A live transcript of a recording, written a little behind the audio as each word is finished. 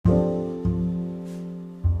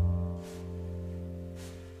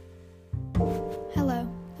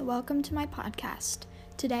welcome to my podcast.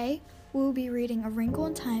 Today, we will be reading A Wrinkle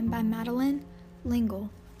in Time by Madeleine L'Engle.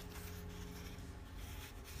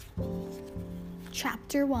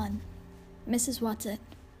 Chapter 1. Mrs. Whatsit.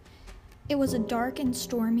 It was a dark and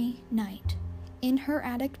stormy night. In her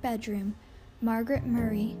attic bedroom, Margaret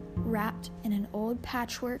Murray, wrapped in an old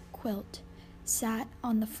patchwork quilt, sat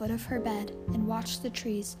on the foot of her bed and watched the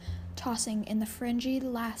trees tossing in the fringy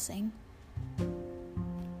lashing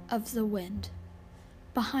of the wind.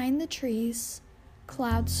 Behind the trees,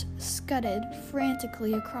 clouds scudded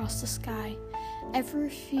frantically across the sky. Every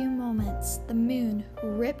few moments, the moon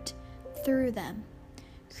ripped through them,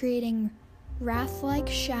 creating wrath-like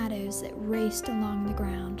shadows that raced along the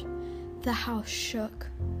ground. The house shook.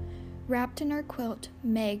 Wrapped in her quilt,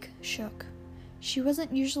 Meg shook. She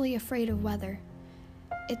wasn't usually afraid of weather.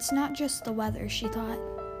 It's not just the weather, she thought.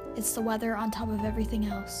 It's the weather on top of everything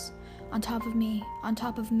else. On top of me, on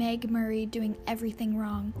top of Meg Murray doing everything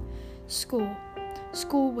wrong. School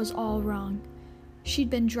was all wrong. She'd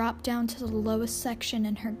been dropped down to the lowest section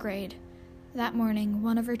in her grade. That morning,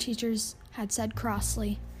 one of her teachers had said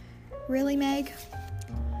crossly, "Really, Meg?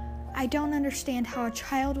 I don't understand how a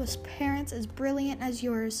child with parents as brilliant as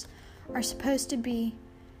yours are supposed to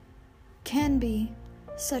can be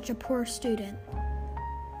such a poor student.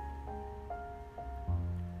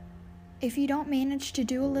 If you don't manage to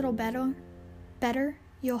do a little better,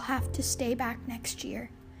 you'll have to stay back next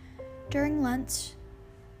year." During lunch,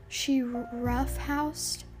 she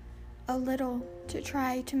roughhoused a little to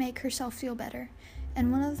try to make herself feel better,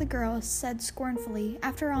 and one of the girls said scornfully,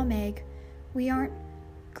 "After all, Meg, we aren't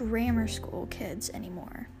grammar school kids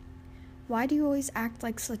anymore. Why do you always act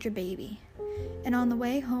like such a baby?" And on the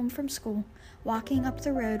way home from school, walking up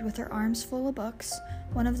the road with her arms full of books,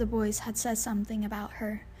 one of the boys had said something about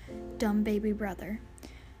her dumb baby brother.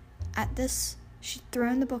 At this, she'd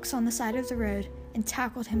thrown the books on the side of the road and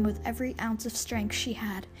tackled him with every ounce of strength she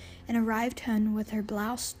had, and arrived home with her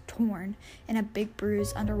blouse torn and a big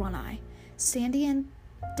bruise under one eye. Sandy and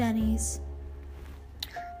Denny's,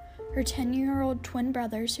 her 10-year-old twin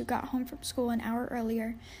brothers, who got home from school an hour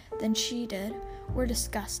earlier than she did, were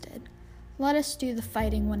disgusted. "Let us do the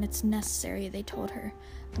fighting when it's necessary," they told her.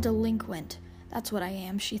 "A delinquent. That's what I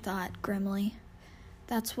am," she thought grimly.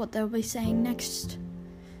 That's what they'll be saying next.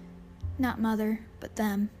 Not Mother, but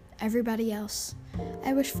them, everybody else.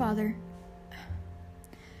 I wish Father...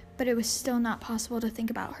 But it was still not possible to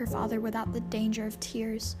think about her father without the danger of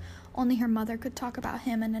tears. Only her mother could talk about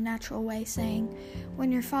him in a natural way, saying,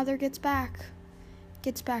 "When your father gets back."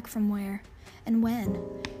 Gets back from where? And when?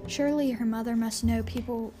 Surely her mother must know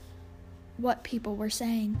what people were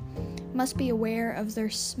saying, must be aware of their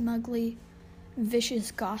smugly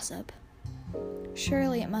vicious gossip.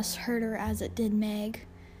 Surely it must hurt her as it did Meg.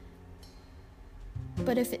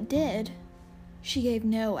 But if it did, she gave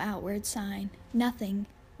no outward sign. Nothing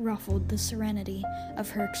ruffled the serenity of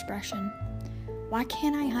her expression. Why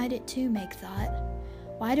can't I hide it too, Meg thought.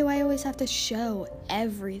 Why do I always have to show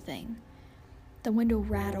everything? The window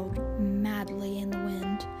rattled madly in the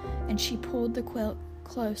wind, and she pulled the quilt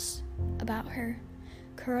close about her.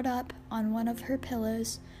 Curled up on one of her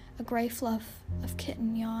pillows, a gray fluff of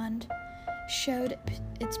kitten yawned, showed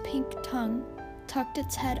its pink tongue, tucked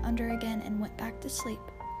its head under again, and went back to sleep.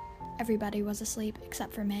 Everybody was asleep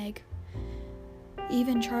except for Meg.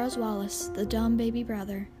 Even Charles Wallace, the dumb baby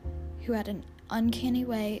brother, who had an uncanny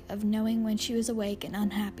way of knowing when she was awake and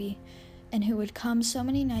unhappy, and who would come so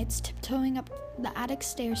many nights tiptoeing up the attic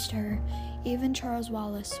stairs to her, even Charles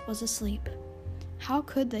Wallace was asleep. How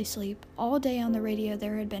could they sleep? All day on the radio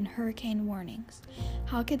there had been hurricane warnings.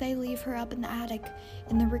 How could they leave her up in the attic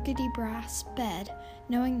in the rickety brass bed,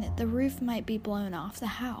 knowing that the roof might be blown off the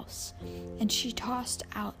house, and she tossed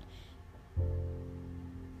out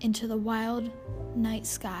into the wild night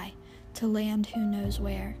sky to land who knows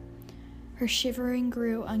where? Her shivering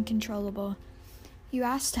grew uncontrollable. "You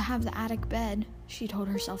asked to have the attic bed," she told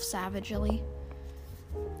herself savagely.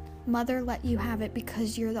 "Mother let you have it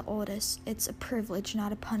because you're the oldest. It's a privilege,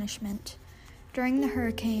 not a punishment.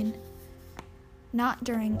 Not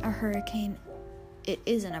during a hurricane, it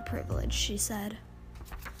isn't a privilege," she said.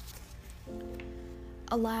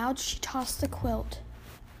 Aloud, she tossed the quilt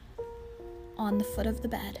on the foot of the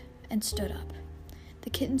bed and stood up.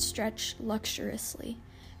 The kitten stretched luxuriously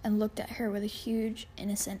and looked at her with huge,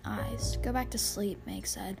 innocent eyes. "Go back to sleep," Meg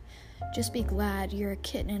said. "Just be glad you're a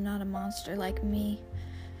kitten and not a monster like me."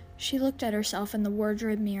 She looked at herself in the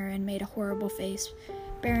wardrobe mirror and made a horrible face,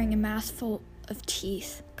 bearing a mouthful of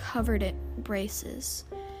teeth covered in braces.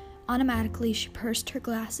 Automatically, she pursed her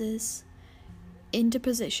glasses into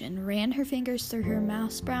position, ran her fingers through her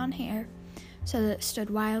mouse-brown hair, so that it stood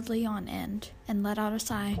wildly on end and let out a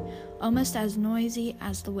sigh almost as noisy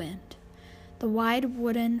as the wind. The wide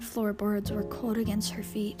wooden floorboards were cold against her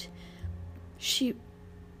feet.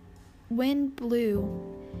 Wind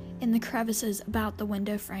blew in the crevices about the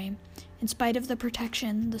window frame. In spite of the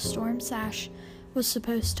protection the storm sash was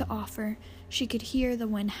supposed to offer, she could hear the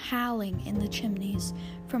wind howling in the chimneys.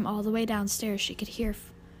 From all the way downstairs she could hear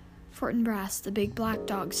Fortinbras, the big black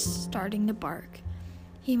dog, starting to bark.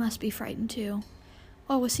 He must be frightened too.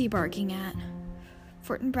 What was he barking at?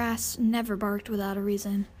 Fortinbras never barked without a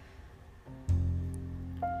reason.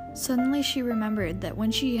 Suddenly she remembered that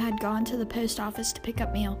when she had gone to the post office to pick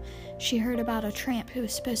up mail, she heard about a tramp who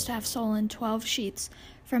was supposed to have stolen 12 sheets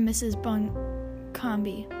from Mrs.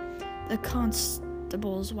 Buncombe, the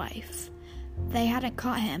constable's wife. They hadn't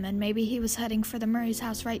caught him, and maybe he was heading for the Murray's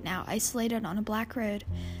house right now, isolated on a black road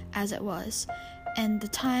as it was. And the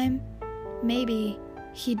time, maybe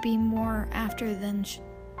he'd be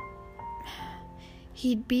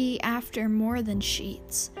after more than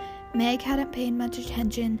sheets. Meg hadn't paid much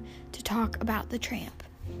attention to talk about the tramp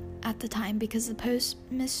at the time because the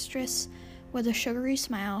postmistress, with a sugary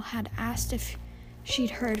smile, had asked if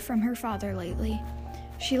she'd heard from her father lately.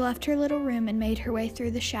 She left her little room and made her way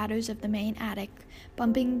through the shadows of the main attic,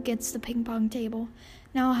 bumping against the ping-pong table.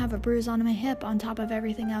 Now I'll have a bruise on my hip on top of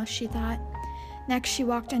everything else, she thought. Next she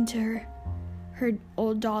walked into her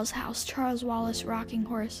old doll's house, Charles Wallace rocking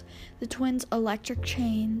horse, the twins' electric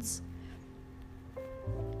chains.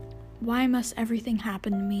 Why must everything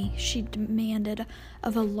happen to me? She demanded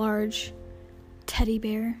of a large teddy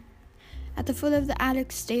bear. At the foot of the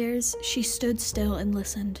attic stairs, she stood still and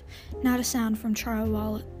listened. Not a sound from Charles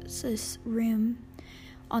Wallace's room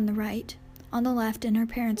on the right. On the left, in her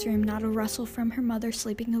parents' room, not a rustle from her mother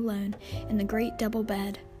sleeping alone in the great double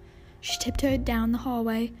bed. She tiptoed down the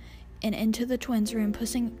hallway and into the twins' room,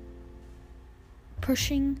 pushing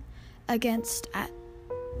again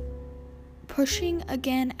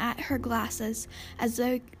at her glasses as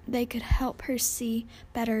though they could help her see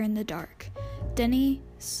better in the dark.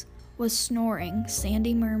 Dennis was snoring.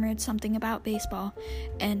 Sandy murmured something about baseball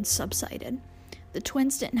and subsided. The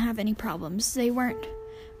twins didn't have any problems. They weren't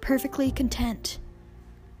perfectly content.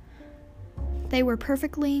 They were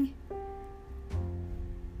perfectly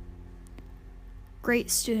great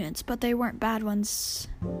students, but they weren't bad ones.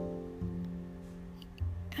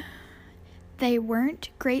 They weren't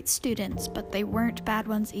great students, but they weren't bad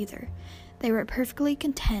ones either. They were perfectly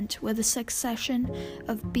content with a succession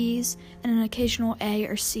of B's and an occasional A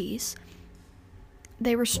or C's.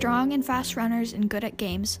 They were strong and fast runners and good at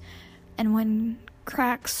games, and when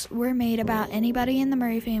cracks were made about anybody in the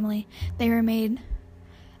Murray family, they were made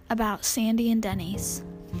about Sandy and Dennis.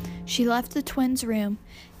 She left the twins' room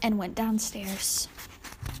and went downstairs.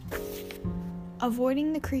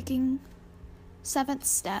 Avoiding the creaking 7th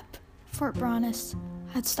step, Fortinbras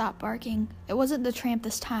had stopped barking. It wasn't the tramp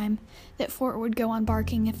this time. That Fort would go on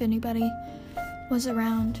barking if anybody was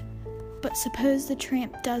around. But suppose the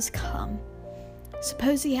tramp does come.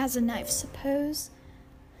 Suppose he has a knife. Suppose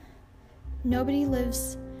nobody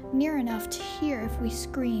lives near enough to hear if we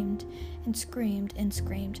screamed and screamed and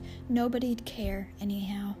screamed. Nobody'd care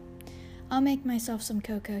anyhow. I'll make myself some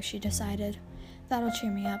cocoa, she decided. That'll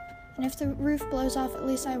cheer me up. And if the roof blows off, at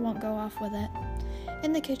least I won't go off with it.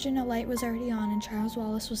 In the kitchen, a light was already on, and Charles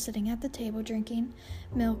Wallace was sitting at the table drinking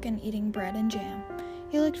milk and eating bread and jam.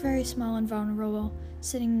 He looked very small and vulnerable,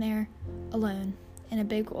 sitting there alone in a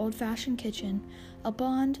big old-fashioned kitchen, a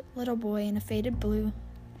blond little boy in a faded blue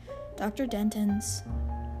Dr. Denton's,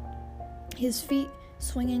 his feet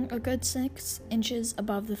swinging a good 6 inches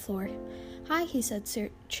above the floor. "Hi," he said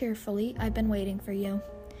cheerfully. "I've been waiting for you."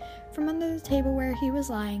 From under the table where he was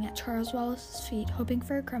lying at Charles Wallace's feet, hoping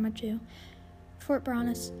for a crumb or two,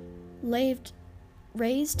 Fortinbras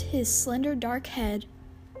raised his slender dark head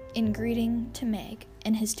in greeting to Meg,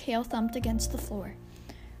 and his tail thumped against the floor.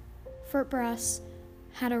 Fortinbras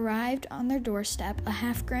had arrived on their doorstep, a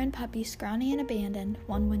half-grown puppy, scrawny and abandoned,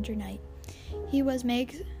 one winter night. He was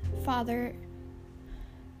Meg's father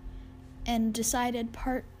and decided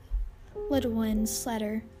part Little Wind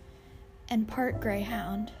setter and part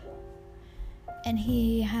greyhound, and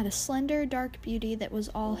he had a slender, dark beauty that was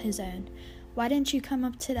all his own. "Why didn't you come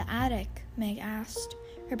up to the attic?" Meg asked,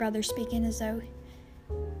 her brother speaking as though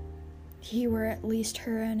he were at least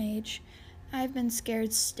her own age. "I've been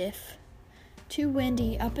scared stiff." "Too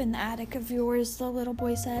windy up in the attic of yours," the little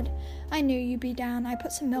boy said. "I knew you'd be down. I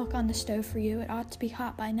put some milk on the stove for you. It ought to be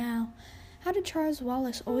hot by now." How did Charles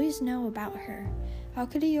Wallace always know about her? How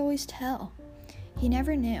could he always tell? He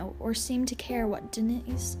never knew or seemed to care what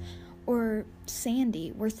Denise or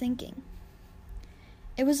Sandy were thinking.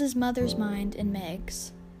 It was his mother's mind and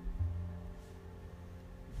Meg's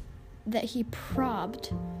that he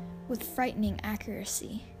probed with frightening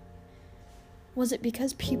accuracy. Was it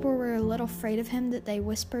because people were a little afraid of him that they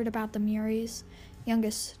whispered about the Murray's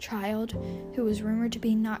youngest child, who was rumored to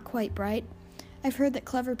be not quite bright? I've heard that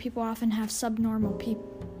clever people often have subnormal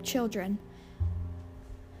children.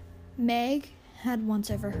 Meg had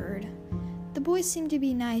once overheard. The boys seemed to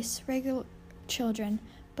be nice, regular children,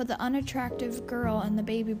 but the unattractive girl and the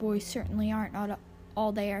baby boy certainly aren't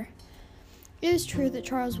all there. It is true that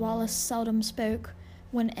Charles Wallace seldom spoke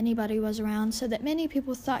when anybody was around, so that many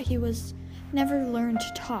people thought he was never learned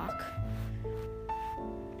to talk.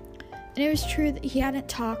 And it was true that he hadn't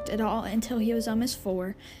talked at all until he was almost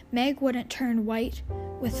 4. Meg wouldn't turn white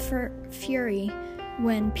with fury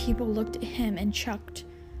when people looked at him and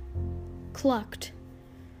clucked,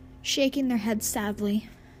 shaking their heads sadly.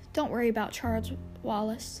 "Don't worry about Charles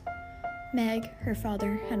Wallace," Meg, her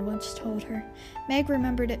father, had once told her. Meg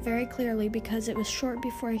remembered it very clearly because it was short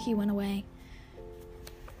before he went away.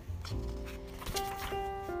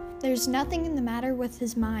 "There's nothing the matter with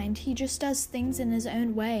his mind. He just does things in his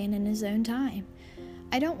own way and in his own time.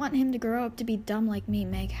 I don't want him to grow up to be dumb like me,"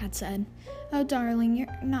 Meg had said. "Oh, darling,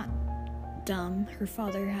 you're not dumb," her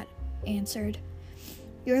father had answered.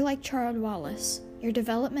 "You're like Charles Wallace. Your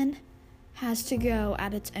development has to go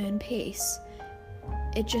at its own pace.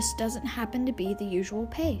 It just doesn't happen to be the usual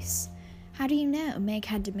pace." "How do you know?" Meg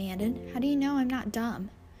had demanded. "How do you know I'm not dumb?"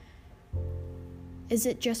 "Is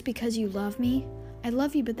it just because you love me?" "I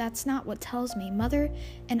love you, but that's not what tells me. Mother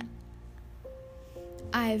and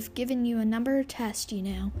I've given you a number test, you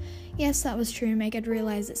know." Yes, that was true. Meg had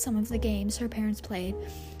realized that some of the games her parents played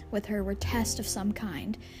with her were tests of some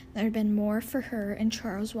kind. There had been more for her and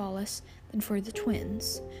Charles Wallace than for the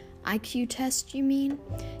twins. "IQ test, you mean?"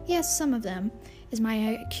 "Yes, some of them." "Is my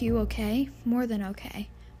IQ okay?" "More than okay."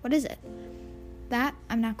 "What is it?" "That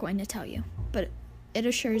I'm not going to tell you, but it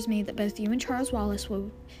assures me that both you and Charles Wallace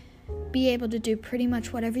will be able to do pretty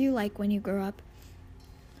much whatever you like when you grow up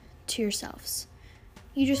to yourselves.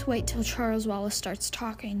 You just wait till Charles Wallace starts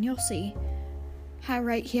talking. You'll see how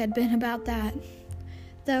right he had been about that."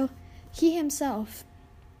 Though he himself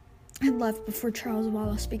had left before Charles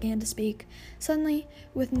Wallace began to speak. Suddenly,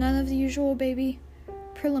 with none of the usual baby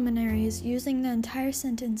preliminaries, using the entire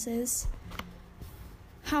sentences,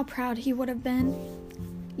 how proud he would have been.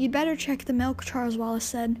 "You'd better check the milk," Charles Wallace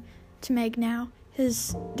said to Meg now,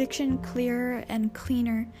 his diction clearer and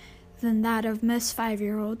cleaner than that of most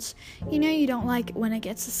 5-year-olds. "You know you don't like it when it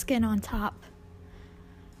gets the skin on top.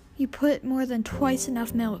 You put more than twice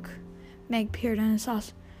enough milk." Meg peered in a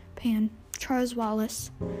saucepan. Charles Wallace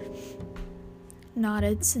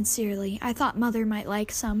nodded sincerely. "I thought Mother might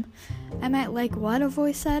like some." "I might like what?" a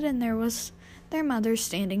voice said, and there was their mother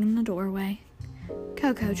standing in the doorway.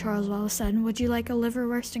 "Cocoa," Charles Wallace said. "Would you like a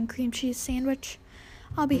liverwurst and cream cheese sandwich?"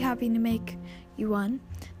 "I'll be happy to make you one."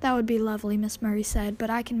 "That would be lovely," Miss Murray said, "but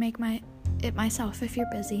I can make it myself if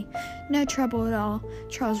you're busy." "No trouble at all."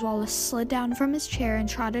 Charles Wallace slid down from his chair and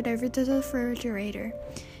trotted over to the refrigerator,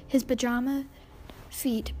 his pajama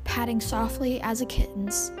feet patting softly as a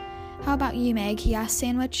kitten's. "How about you, Meg?" he asked.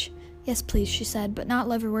 "Sandwich?" "Yes, please," she said, "but not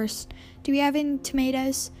liverwurst. Do we have any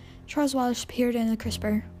tomatoes?" Charles Wallace peered in the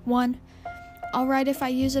crisper. "One." "All right if I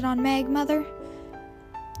use it on Meg, Mother?"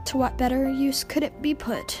 "To what better use could it be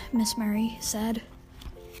put?" Miss Murray said.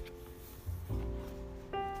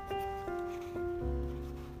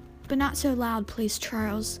 "But not so loud, please,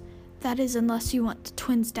 Charles. That is, unless you want the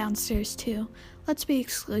twins downstairs, too." "Let's be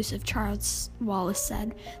exclusive," Charles Wallace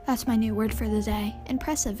said. "That's my new word for the day.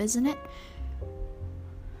 Impressive, isn't it?"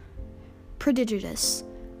 "Prodigious,"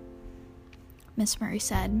 Miss Murray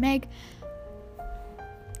said. "Meg,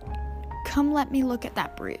 come let me look at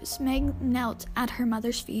that bruise." Meg knelt at her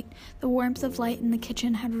mother's feet. The warmth of light in the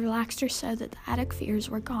kitchen had relaxed her so that the attic fears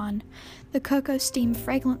were gone. The cocoa steamed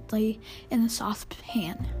fragrantly in the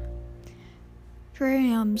saucepan.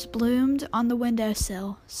 Geraniums bloomed on the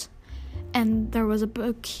windowsills, and there was a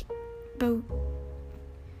bouquet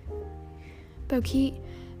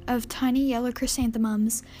of tiny yellow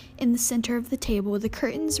chrysanthemums in the center of the table. The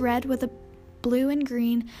curtains, red with a blue and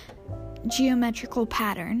green geometrical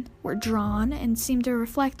pattern, were drawn and seemed to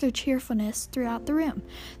reflect their cheerfulness throughout the room.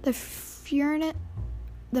 The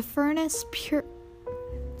furnace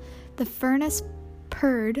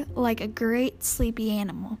purred like a great sleepy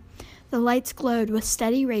animal. The lights glowed with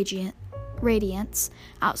steady radiance.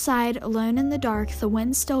 Outside, alone in the dark, the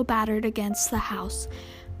wind still battered against the house.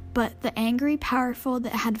 But the angry powerful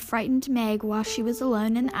that had frightened Meg while she was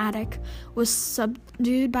alone in the attic was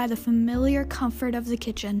subdued by the familiar comfort of the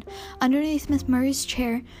kitchen. Underneath Miss Murray's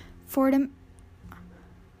chair,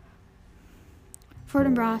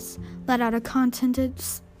 Fortinbras let out a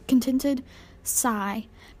contented sigh.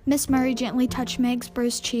 Miss Murray gently touched Meg's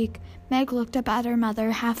bruised cheek. Meg looked up at her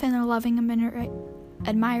mother, half in a loving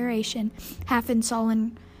admiration, half in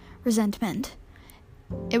sullen resentment.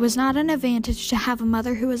 It was not an advantage to have a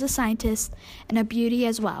mother who was a scientist and a beauty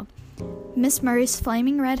as well. Miss Murray's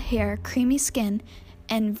flaming red hair, creamy skin,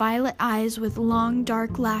 and violet eyes with long,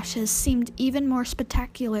 dark lashes seemed even more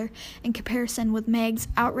spectacular in comparison with Meg's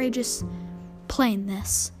outrageous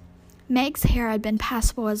plainness. Meg's hair had been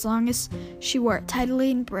passable as long as she wore it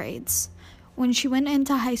tightly in braids. When she went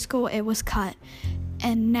into high school, it was cut,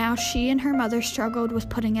 and now she and her mother struggled with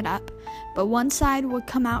putting it up, but one side would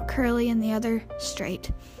come out curly and the other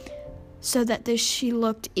straight, so that she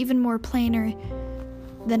looked even more plainer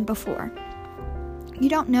than before. "You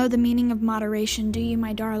don't know the meaning of moderation, do you,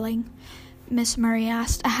 my darling?" Miss Murray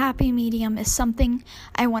asked. "A happy medium is something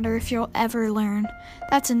I wonder if you'll ever learn.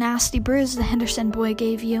 That's a nasty bruise the Henderson boy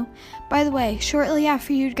gave you. By the way, shortly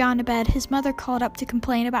after you'd gone to bed, his mother called up to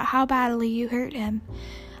complain about how badly you hurt him.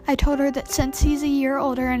 I told her that since he's a year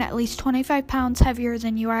older and at least 25 pounds heavier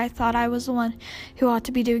than you, I thought I was the one who ought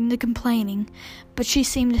to be doing the complaining. But she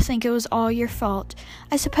seemed to think it was all your fault.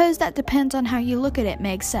 I suppose that depends on how you look at it,"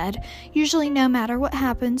 Meg said. "Usually, no matter what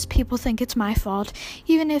happens, people think it's my fault,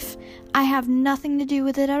 even if I have nothing to do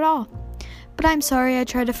with it at all. But I'm sorry I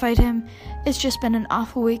tried to fight him. It's just been an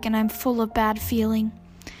awful week and I'm full of bad feeling."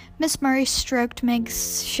 Miss Murray stroked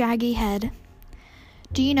Meg's shaggy head.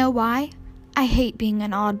 "Do you know why? I hate being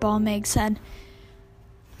an oddball," Meg said.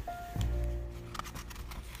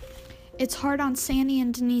 "It's hard on Sandy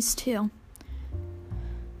and Denise, too.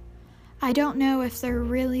 I don't know if they're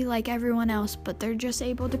really like everyone else, but they're just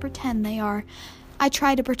able to pretend they are. I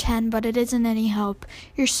try to pretend, but it isn't any help.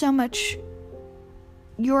 You're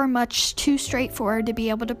much too straightforward to be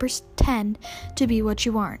able to pretend to be what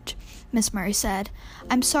you aren't," Miss Murray said.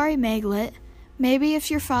 "I'm sorry, Meglet. Maybe if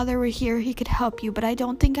your father were here, he could help you, but I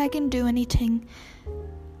don't think I can do anything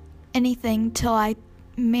till I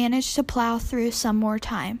manage to plow through some more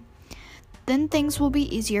time. Then things will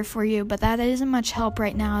be easier for you, but that isn't much help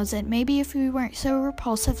right now, is it? Maybe if we weren't so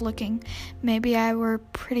repulsive looking, maybe I were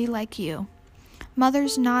pretty like you."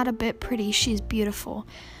 "Mother's not a bit pretty, she's beautiful,"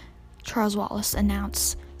 Charles Wallace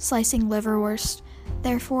announced, slicing liverwurst.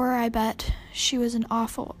 "Therefore, I bet she was an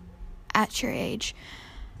awful at your age."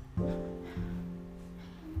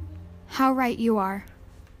 "How right you are,"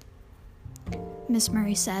 Miss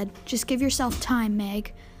Murray said. "Just give yourself time,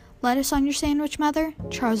 Meg." "Lettuce on your sandwich, Mother?"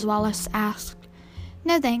 Charles Wallace asked.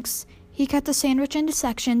 "No, thanks." He cut the sandwich into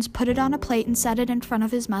sections, put it on a plate, and set it in front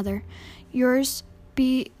of his mother. "Yours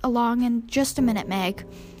be along in just a minute, Meg.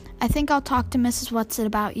 I think I'll talk to Mrs. Whatsit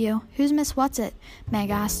about you." "Who's Miss Whatsit?" Meg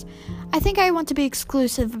asked. "I think I want to be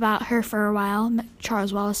exclusive about her for a while,"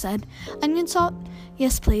 Charles Wallace said. "Onion salt?"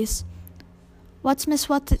 "Yes, please." "What's Miss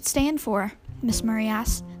Whatsit stand for?" Miss Murray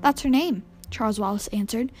asked. "That's her name," Charles Wallace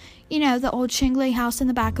answered. "You know, the old shingly house in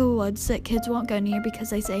the back of the woods that kids won't go near because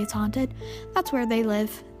they say it's haunted. That's where they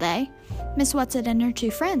live. They? Miss Whatsit and her 2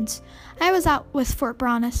 friends. I was out with Fort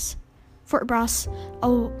Bras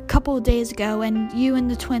a couple of days ago, and you and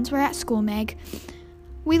the twins were at school, Meg.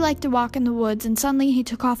 We liked to walk in the woods, and suddenly he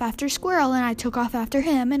took off after Squirrel, and I took off after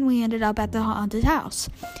him, and we ended up at the haunted house.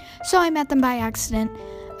 So I met them by accident,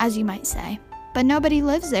 as you might say. But nobody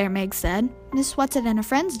lives there," Meg said. "Miss Whatsit and her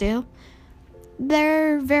friends do.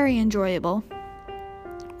 They're very enjoyable."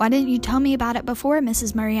 "Why didn't you tell me about it before?"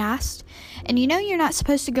 Mrs. Murray asked. "And you know you're not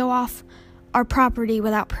supposed to go off our property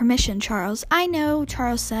without permission, Charles." "I know,"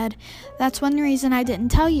 Charles said. "That's one reason I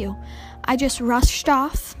didn't tell you. I just rushed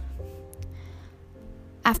off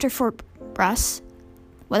after Fort Bras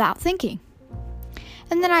without thinking.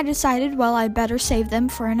 And then I decided, well, I'd better save them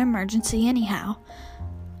for an emergency anyhow."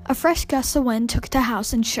 A fresh gust of wind took the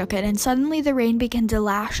house and shook it, and suddenly the rain began to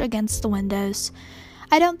lash against the windows.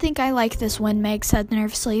 "I don't think I like this wind," Meg said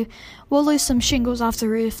nervously. "We'll lose some shingles off the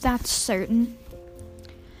roof, that's certain."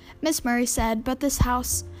 Miss Murray said, "But this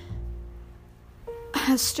house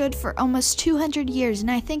has stood for almost 200 years, and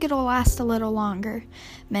I think it'll last a little longer,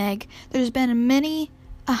 Meg. There's been many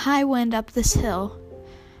a high wind up this hill."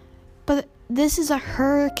 "But this is a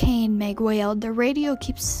hurricane," Meg wailed. "The radio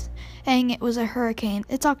keeps saying it was a hurricane."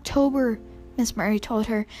 "It's October," Miss Murray told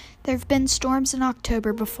her. "There have been storms in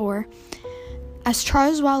October before." As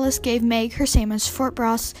Charles Wallace gave Meg her sandwich, Fort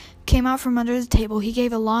Bras came out from under the table. He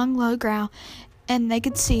gave a long, low growl, and they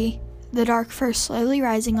could see the dark fur slowly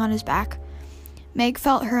rising on his back. Meg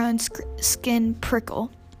felt her own skin prickle.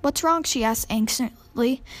 "What's wrong?" she asked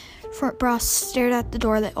anxiously. Fort Bras stared at the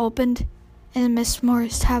door that opened in Miss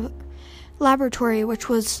Moore's laboratory, which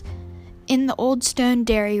was in the old stone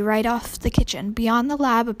dairy right off the kitchen. Beyond the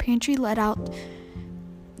lab, a pantry led out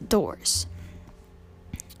doors.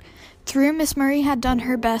 Through, Miss Murray had done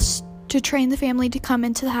her best to train the family to come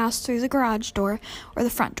into the house through the garage door or the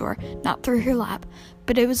front door, not through her lab.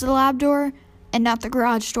 But it was the lab door and not the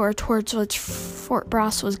garage door towards which Fort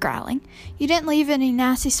Ross was growling. "You didn't leave any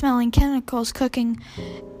nasty-smelling chemicals cooking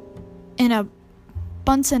in a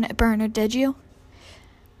Bunsen burner, did you?"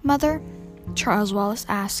 "Mother?" Charles Wallace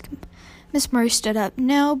asked. Miss Murray stood up.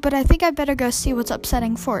 "No, but I think I'd better go see what's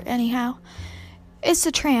upsetting Fort anyhow." "It's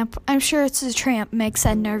the tramp. I'm sure it's the tramp," Meg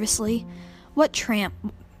said nervously. "What tramp?"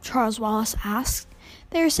 Charles Wallace asked.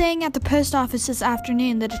 "They were saying at the post office this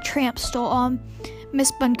afternoon that a tramp stole all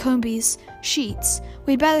Miss Buncombe's sheets.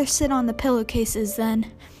 We'd better sit on the pillowcases then,"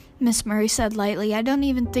 Miss Murray said lightly. "I don't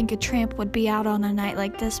even think a tramp would be out on a night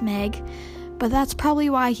like this, Meg." "But that's probably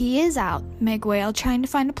why he is out," Meg wailed, "trying to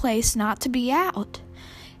find a place not to be out.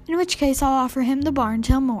 In which case I'll offer him the barn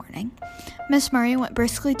till morning." Miss Murray went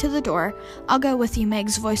briskly to the door. "I'll go with you,"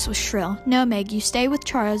 Meg's voice was shrill. "No, Meg, you stay with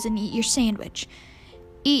Charles and eat your sandwich."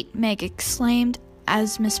 "Eat," Meg exclaimed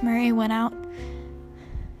as Miss Murray went out.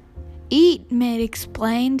 "Eat," Meg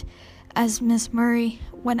explained as Miss Murray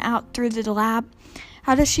went out through the lab.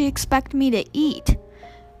 "How does she expect me to eat?"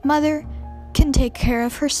 "Mother can take care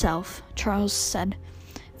of herself," Charles said.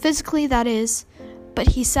 "Physically, that is." But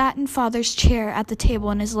he sat in Father's chair at the table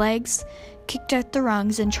and his legs kicked at the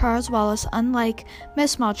rungs, and Charles Wallace, unlike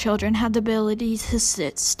most small children, had the ability to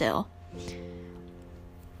sit still.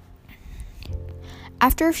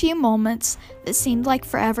 After a few moments that seemed like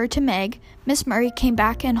forever to Meg, Miss Murray came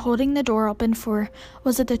back and holding the door open for,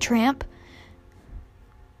 was it the tramp?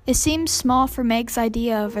 It seemed small for Meg's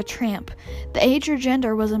idea of a tramp. The age or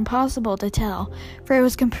gender was impossible to tell, for it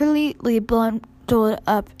was completely bundled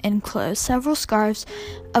up in clothes. Several scarves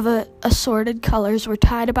of assorted colors were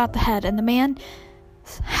tied about the head, and the man's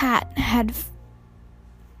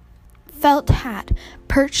felt hat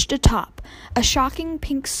perched atop. A shocking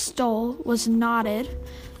pink stole was knotted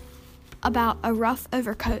about a rough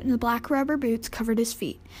overcoat, and the black rubber boots covered his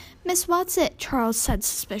feet. "Miss Watson," Charles said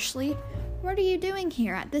suspiciously. "What are you doing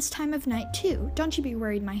here at this time of night, too? Don't you be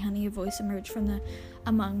worried, my honey," a voice emerged from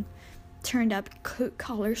among turned-up coat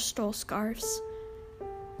collars, stole scarves,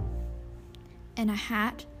 and a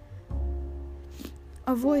hat.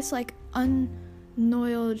 A voice like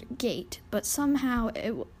unoiled gait, but somehow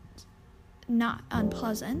it was not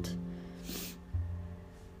unpleasant.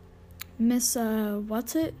 "Miss,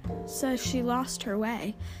 says she lost her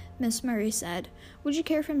way," Miss Murray said. "Would you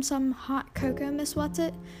care for some hot cocoa, Miss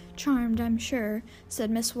Watson?" "Charmed, I'm sure,"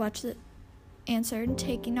 said Miss Watson, answered,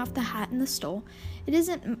 taking off the hat and the stole. "It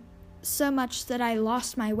isn't so much that I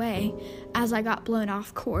lost my way as I got blown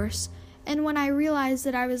off course, and when I realized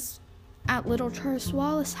that I was at little Charles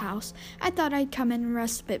Wallace's house, I thought I'd come in and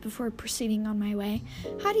rest a bit before proceeding on my way."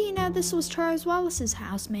 "How do you know this was Charles Wallace's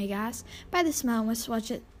house?" Meg asked. "By the smell." Miss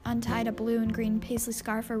Watson untied a blue and green paisley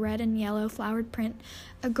scarf, a red and yellow flowered print,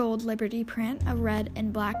 a gold Liberty print, a red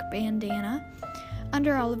and black bandana.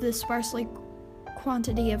 Under all of this sparsely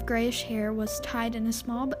quantity of grayish hair was tied in a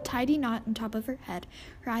small but tidy knot on top of her head.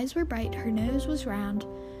 Her eyes were bright, her nose was round,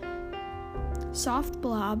 soft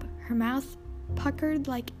blob, her mouth puckered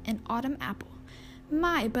like an autumn apple.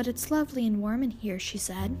 "My, but it's lovely and warm in here," she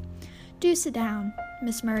said. "Do sit down."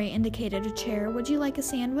 Miss Murray indicated a chair. "Would you like a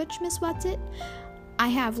sandwich, Miss Watson?" "I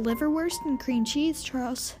have liverwurst and cream cheese.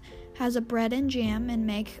 Charles has a bread and jam, and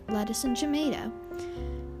Meg lettuce and tomato."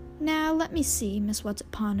 "Now, let me see," Miss Watson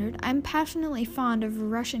pondered. "I'm passionately fond of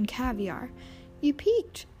Russian caviar." "You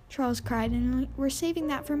peaked," Charles cried, "and we're saving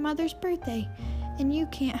that for Mother's birthday, and you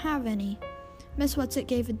can't have any." Miss Watson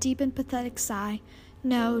gave a deep and pathetic sigh.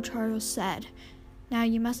 "No," Charles said. "Now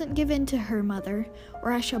you mustn't give in to her, Mother,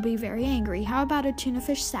 or I shall be very angry. How about a tuna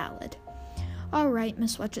fish salad?" "All right,"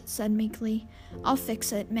 Miss Watson said meekly. "I'll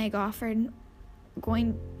fix it," Meg offered,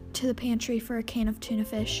 going to the pantry for a can of tuna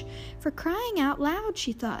fish. For crying out loud,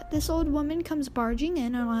 she thought. This old woman comes barging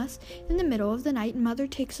in on us in the middle of the night, and Mother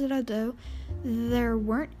takes it as though there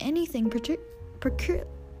weren't anything peculiar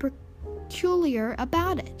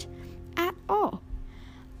about it at all.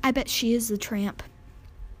 I bet she is the tramp.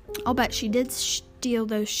 I'll bet she did steal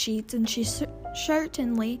those sheets, and she's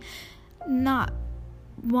certainly not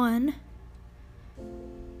one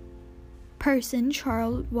person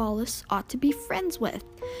Charles Wallace ought to be friends with,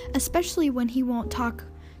 especially when he won't talk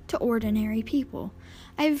to ordinary people.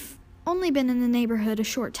 I've only been in the neighborhood a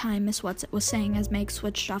short time," Miss Watson was saying as Meg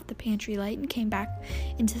switched off the pantry light and came back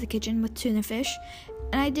into the kitchen with tuna fish,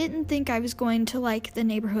 "and I didn't think I was going to like the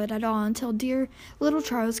neighborhood at all until dear little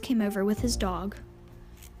Charles came over with his dog."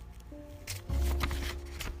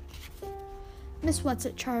 Miss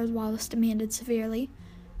Whatsit, Charles Wallace demanded severely.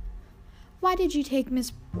 Why did you take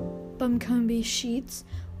Miss Buncombe's sheets?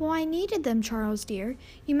 Well, I needed them, Charles dear.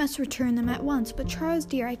 You must return them at once. But Charles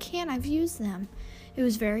dear, I can't. I've used them. It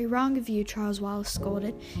was very wrong of you, Charles Wallace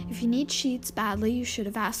scolded. If you need sheets badly, you should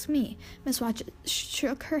have asked me. Miss Watchett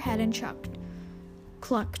shook her head and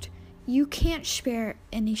clucked. You can't spare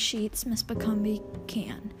any sheets, Miss Buncombe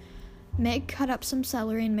can. Meg cut up some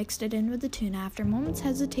celery and mixed it in with the tuna. After a moment's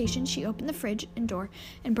hesitation, she opened the fridge and door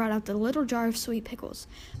and brought out the little jar of sweet pickles.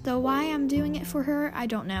 Though why I'm doing it for her, I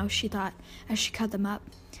don't know, she thought, as she cut them up.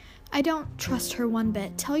 I don't trust her one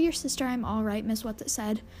bit. Tell your sister I'm all right, Miss Whatsit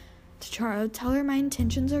said to Charles. Tell her my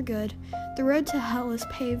intentions are good. The road to hell is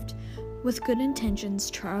paved with good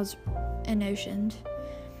intentions, Charles emotioned.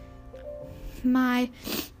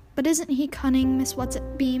 But isn't he cunning? Miss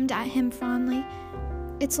Whatsit beamed at him fondly.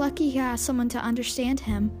 It's lucky he has someone to understand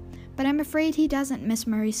him. But I'm afraid he doesn't, Miss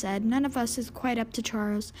Murray said. None of us is quite up to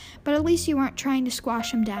Charles, but at least you weren't trying to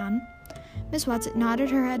squash him down. Miss Whatsit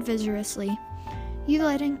nodded her head vigorously. You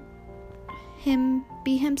letting him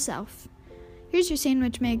be himself. Here's your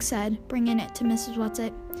sandwich, Meg said, bringing it to Mrs.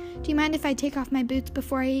 Whatsit. Do you mind if I take off my boots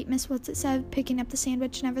before I eat, Miss Whatsit said, picking up the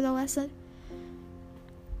sandwich nevertheless.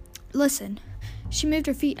 Listen. She moved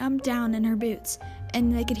her feet up down in her boots,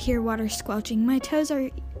 and they could hear water squelching. My toes are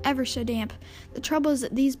ever so damp. The trouble is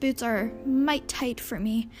that these boots are might tight for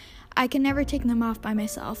me. I can never take them off by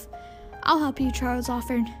myself. I'll help you, Charles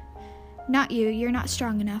offered. Not you. You're not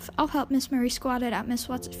strong enough. I'll help. Miss Murray squatted at Miss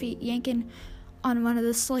Whatsit's feet, yanking on one of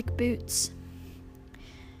the slick boots.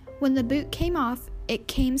 When the boot came off, it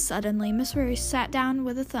came suddenly. Miss Murray sat down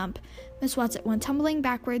with a thump. Miss Whatsit went tumbling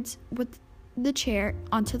backwards with the chair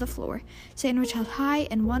onto the floor, sandwich held high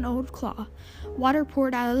in one old claw. Water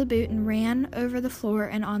poured out of the boot and ran over the floor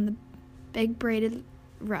and on the big braided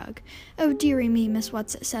rug. Oh, dearie me, Miss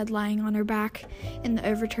Whatsit said, lying on her back in the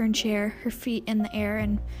overturned chair, her feet in the air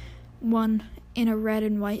and one in a red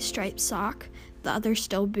and white striped sock, the other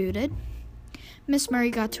still booted. Miss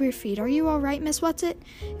Murray got to her feet. Are you all right, Miss Whatsit?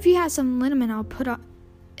 If you have some liniment, I'll put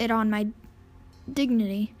it on my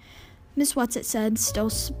dignity, Miss Whatsit said,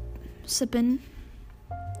 still sipping.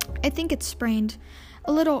 I think it's sprained.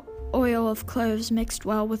 A little oil of cloves mixed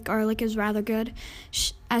well with garlic is rather good,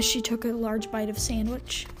 as she took a large bite of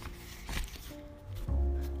sandwich.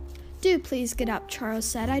 Do please get up, Charles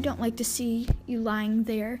said. I don't like to see you lying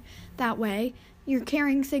there that way. You're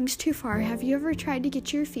carrying things too far. Have you ever tried to get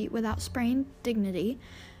to your feet without spraying dignity?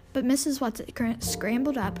 But Mrs. Whatsit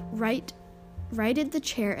scrambled up, righted the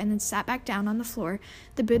chair, and then sat back down on the floor,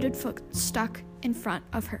 the booted foot stuck in front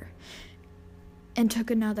of her, and took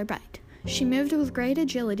another bite. She moved with great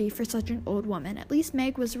agility for such an old woman. At least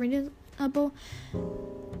Meg was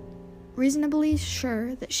reasonably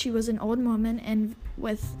sure that she was an old woman, and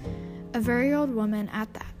with a very old woman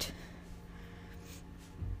at that.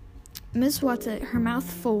 Miss Whatsit, her mouth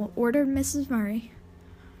full, ordered Mrs. Murray.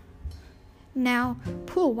 Now,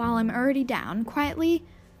 pull while I'm already down, quietly,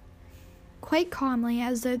 quite calmly,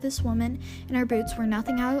 as though this woman and her boots were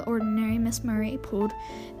nothing out of the ordinary. Miss Murray pulled,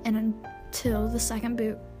 and until the second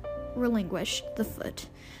boot relinquished the foot.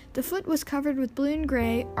 The foot was covered with blue and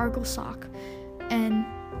gray argle sock, and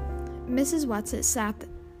Mrs. Whatsit sat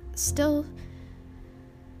still.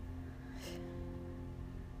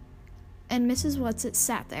 And Mrs. Whatsit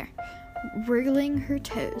sat there, wriggling her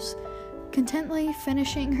toes, contentedly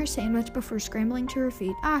finishing her sandwich before scrambling to her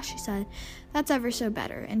feet. Ah, she said, that's ever so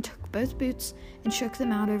better, and took both boots and shook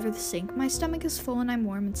them out over the sink. My stomach is full and I'm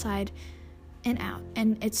warm inside and out,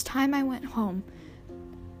 and it's time I went home.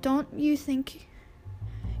 Don't you think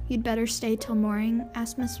you'd better stay till morning?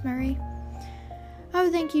 Asked Miss Murray. Oh,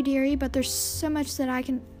 thank you, dearie, but there's so much to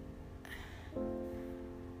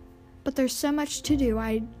do.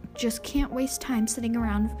 I just can't waste time sitting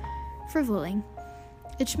around frivoling.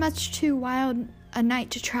 It's much too wild a night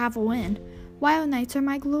to travel in. Wild nights are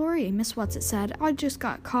my glory, Miss Whatsit said. I just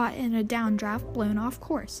got caught in a downdraft, blown off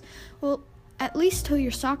course. Well, at least till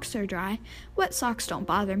your socks are dry. Wet socks don't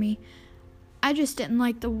bother me. I just didn't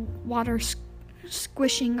like the water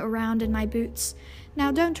squishing around in my boots.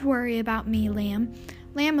 Now don't worry about me, Lamb.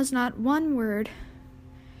 Lamb was not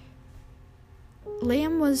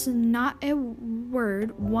a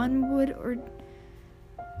word one would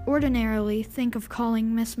ordinarily think of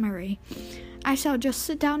calling Miss Murray. I shall just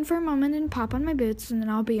sit down for a moment and pop on my boots, and then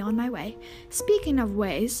I'll be on my way. Speaking of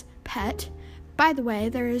ways, pet, by the way,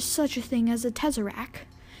 there is such a thing as a tesseract.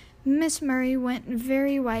 Miss Murray went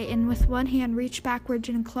very white and with one hand reached backward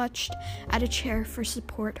and clutched at a chair for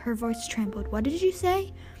support. Her voice trembled. What did you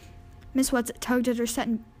say? Miss Whatsit tugged at her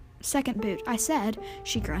second boot. I said,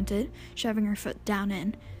 she grunted, shoving her foot down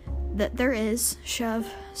in, that there is,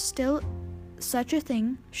 still such a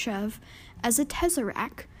thing, as a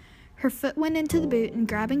tesseract. Her foot went into the boot, and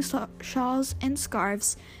grabbing shawls and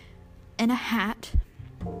scarves and a hat,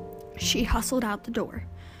 she hustled out the door.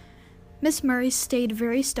 Miss Murray stayed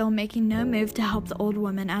very still, making no move to help the old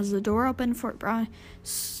woman. As the door opened, Fort Brown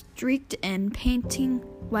streaked in, panting,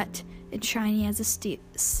 wet and shiny as a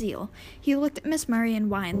seal. He looked at Miss Murray and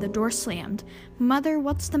whined. The door slammed. "Mother,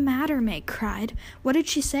 what's the matter?" Meg cried. "What did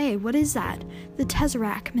she say? What is that?" "The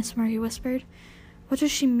tesseract," Miss Murray whispered. "What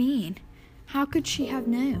does she mean? How could she have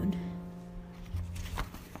known?"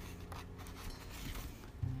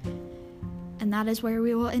 And that is where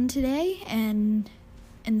we will end today, and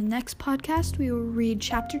in the next podcast, we will read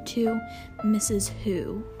Chapter 2, Mrs.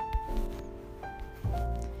 Who.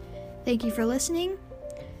 Thank you for listening.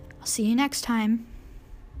 I'll see you next time.